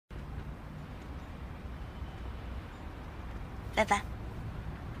拜拜。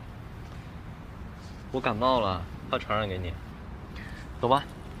我感冒了，怕传染给你。走吧。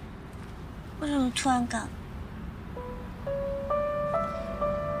为什么突然感？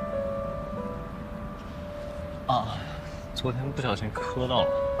啊，昨天不小心磕到了。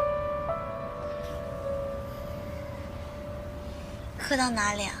磕到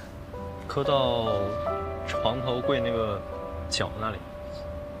哪里啊？磕到床头柜那个角那里。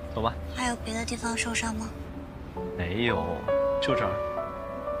走吧。还有别的地方受伤吗？没有，就这儿。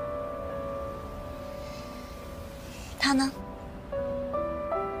他呢？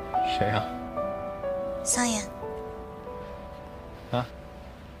谁呀？桑延。啊？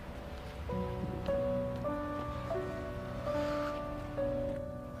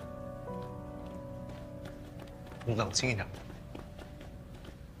你冷静一点。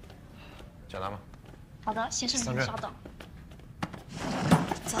叫他吗？好的，先生，您稍等。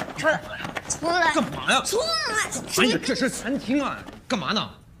走，出来，出来！干嘛呀？出来！哎呀，这是餐厅啊，干嘛呢？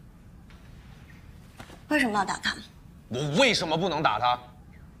为什么要打他？我为什么不能打他？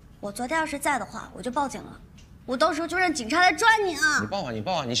我昨天要是在的话，我就报警了。我到时候就让警察来抓你啊！你报啊，你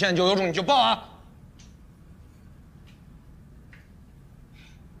报啊！你现在就有种你就报啊！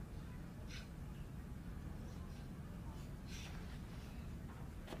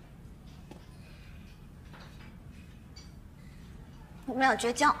我们俩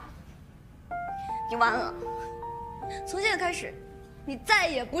绝交，你完了。从现在开始，你再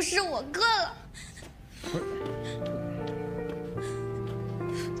也不是我哥了。不是，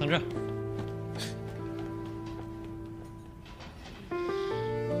桑稚，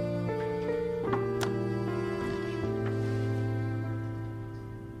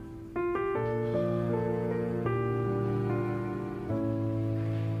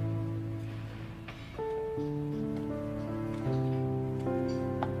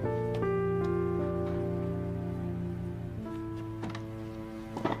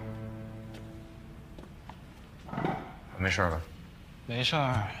没事吧？没事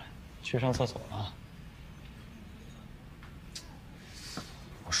儿，去上厕所了。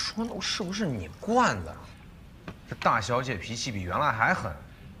我说那是不是你惯的？这大小姐脾气比原来还狠。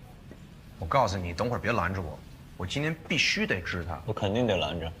我告诉你，等会儿别拦着我，我今天必须得治她。我肯定得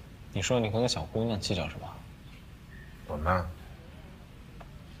拦着。你说你和个小姑娘计较什么？我呢？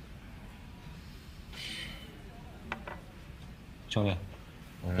兄弟，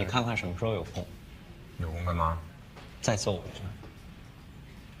你看看什么时候有空？有空干嘛？再揍我一顿。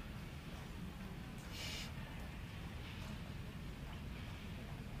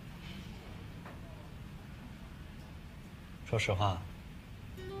说实话，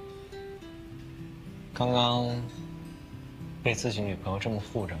刚刚被自己女朋友这么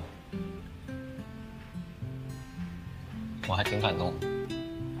护着，我还挺感动的。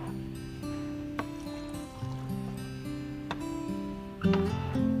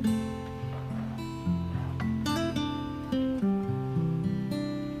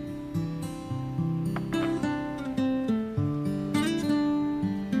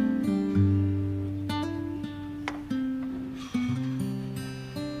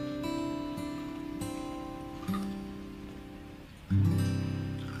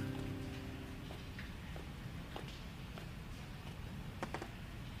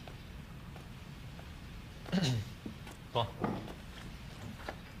坐。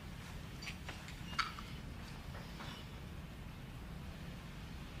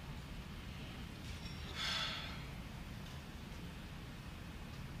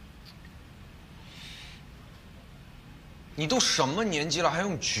你都什么年纪了，还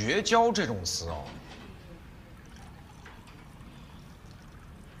用绝交这种词哦？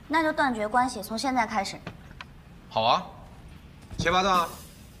那就断绝关系，从现在开始。好啊，切八段啊。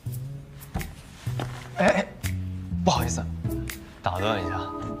哎，不好意思，打断一下。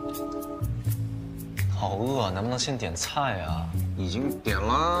好饿，能不能先点菜啊？已经点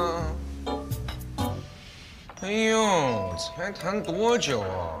了。哎呦，才谈多久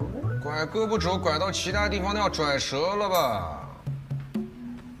啊？拐胳膊肘拐到其他地方都要拽折了吧？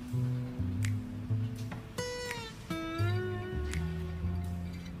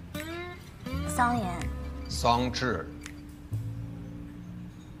桑延，桑稚，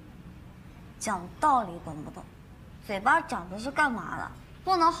讲道理懂不懂？嘴巴长的是干嘛的？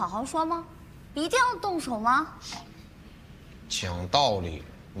不能好好说吗？一定要动手吗？讲道理。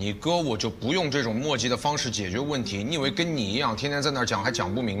你哥我就不用这种磨叽的方式解决问题。你以为跟你一样，天天在那儿讲还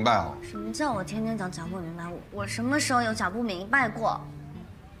讲不明白啊？什么叫我天天讲不明白？我什么时候有讲不明白过？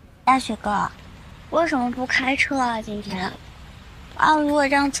大雪哥，为什么不开车啊？今天啊，如果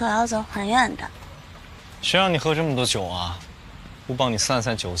这样走要走很远的。谁让你喝这么多酒啊？不帮你散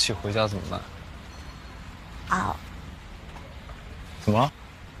散酒气，回家怎么办？啊，怎么了？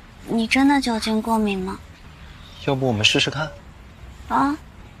你真的酒精过敏吗？要不我们试试看？啊？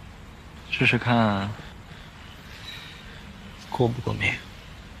试试看过不过敏？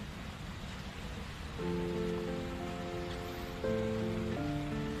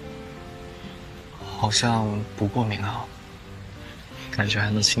好像不过敏啊，感觉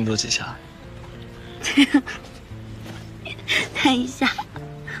还能轻多几下。等一下。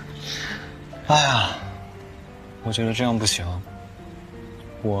哎呀，我觉得这样不行。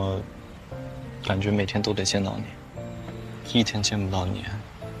我感觉每天都得见到你，一天见不到你，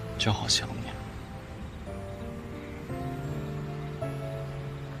就好想你。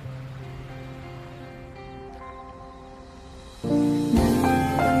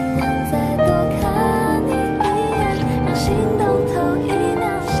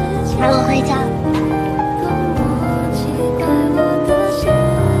我回家。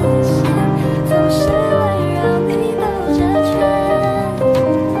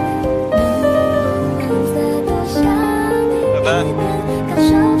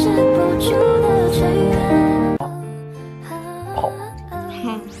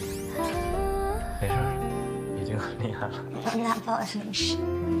没事，已经很厉害了。你俩发生什么事？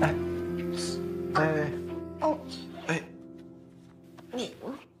哦，你，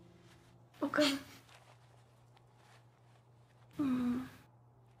我刚，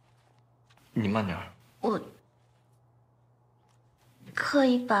你慢点。我可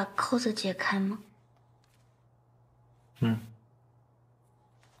以把扣子解开吗？嗯。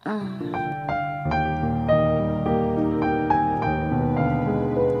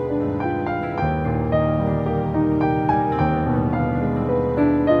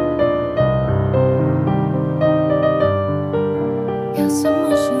要怎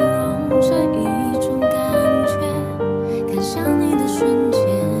么形容这一种感觉？看向你的瞬间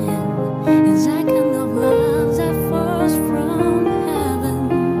 ，Is that kind of love that falls from heaven?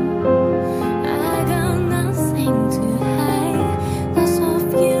 I got nothing to hide. Lots of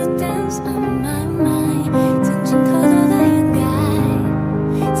you dance on my mind. 曾经偷偷的掩盖，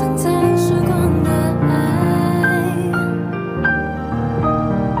藏在时光的爱。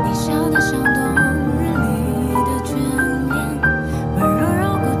你笑得像冬日里的眷恋。温柔绕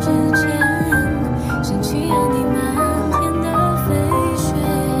过指尖，升起让你漫天的飞雪。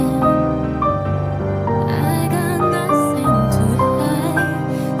I got nothing to hide.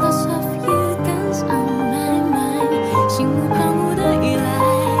 Lots of you dance on my mind. 心无旁骛的依赖，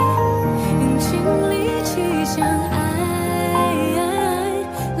用尽力气相爱。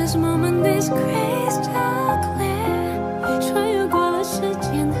This moment is crystal clear. 穿越过了时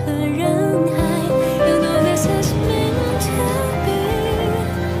间和人海。You know this is meant to be.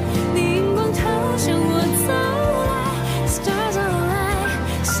 你荧光投向我走来 ，Stars align,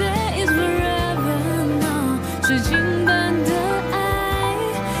 say it's forever now。是经般的爱，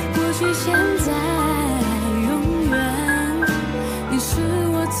过去、现在、永远，你是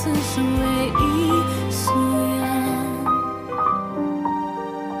我此生唯一夙愿。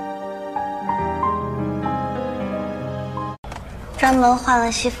专门换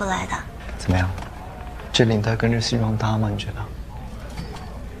了西服来的。怎么样？这领带跟这西装搭吗？你觉得？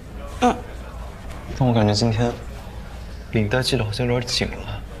但我感觉今天领带系得好像有点紧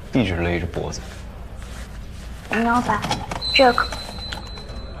了，一直勒着脖子。你要把这个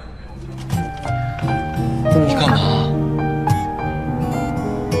你干嘛？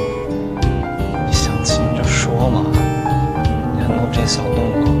你想亲你就说嘛，你还弄这些小动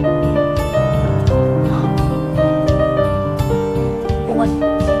作。我。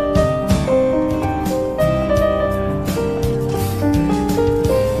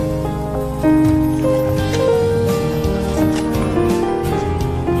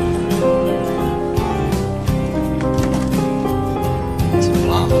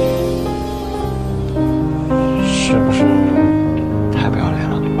是不是太不要脸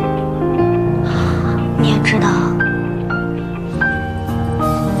了？你也知道，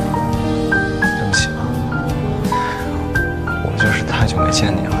对不起啊，我就是太久没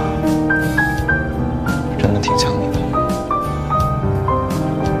见你了，真的挺想你的。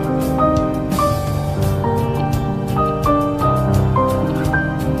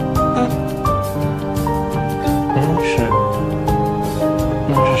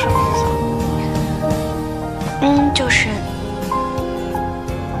是什么意思啊？就是